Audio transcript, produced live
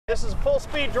This is a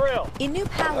full-speed drill. In New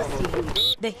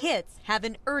Palestine, the hits have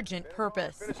an urgent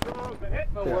purpose.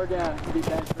 We're down.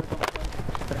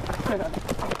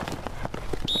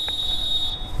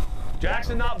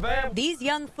 Jackson, not bad. These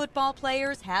young football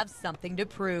players have something to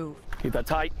prove. Keep that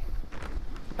tight.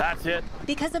 That's it.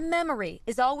 Because a memory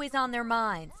is always on their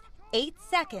minds. 8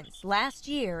 seconds last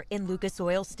year in Lucas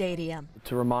Oil Stadium.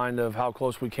 To remind of how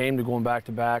close we came to going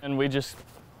back-to-back. And we just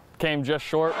came just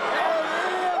short.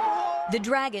 The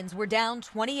Dragons were down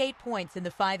 28 points in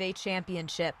the 5A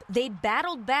championship. They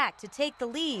battled back to take the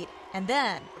lead, and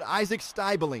then Isaac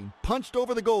Steibeling punched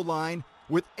over the goal line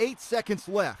with 8 seconds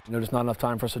left. There's not enough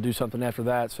time for us to do something after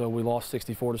that, so we lost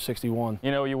 64-61.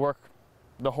 You know, you work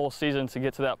the whole season to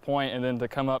get to that point, and then to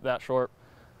come up that short,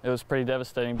 it was pretty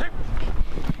devastating.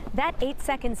 That 8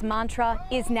 seconds mantra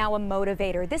is now a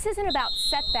motivator. This isn't about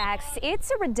setbacks,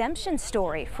 it's a redemption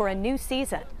story for a new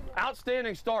season.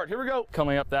 Outstanding start. Here we go.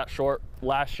 Coming up that short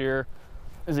last year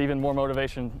is even more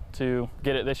motivation to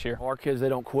get it this year. Our kids, they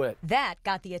don't quit. that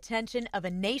got the attention of a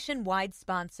nationwide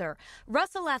sponsor.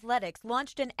 Russell Athletics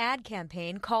launched an ad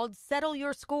campaign called Settle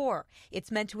Your Score. It's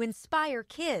meant to inspire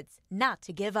kids not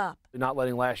to give up. Not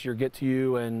letting last year get to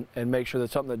you and make sure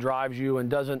that's something that drives you and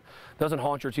doesn't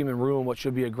haunt your team and ruin what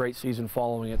should be a great season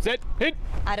following it. Set, hit.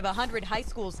 Out of 100 high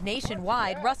schools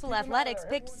nationwide, Russell Athletics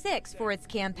picked 6 for its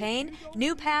campaign.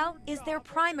 New Pal is their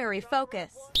primary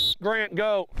focus. Grant,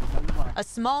 go. A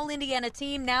small Indiana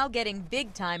team now getting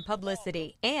big-time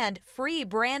publicity and free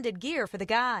branded gear for the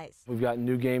guys. We've got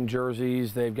new game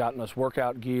jerseys. They've gotten us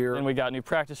workout gear. And we got new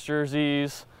practice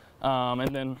jerseys,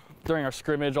 and then during our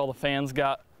scrimmage, all the fans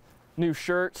got new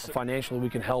shirts. Financially, we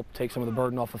can help take some of the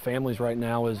burden off of families right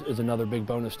now is another big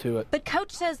bonus to it. But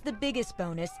Coach says the biggest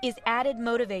bonus is added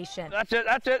motivation. That's it,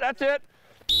 that's it, that's it.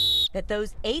 That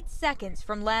those 8 seconds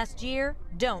from last year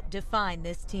don't define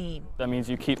this team. That means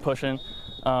you keep pushing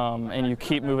and you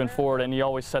keep moving forward, and you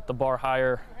always set the bar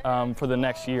higher for the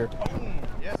next year.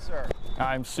 Yes, sir.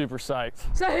 I'm super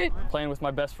psyched. Playing with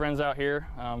my best friends out here,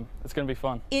 it's going to be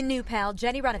fun. In New Pal,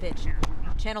 Jenny Runovich,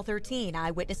 Channel 13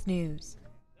 Eyewitness News.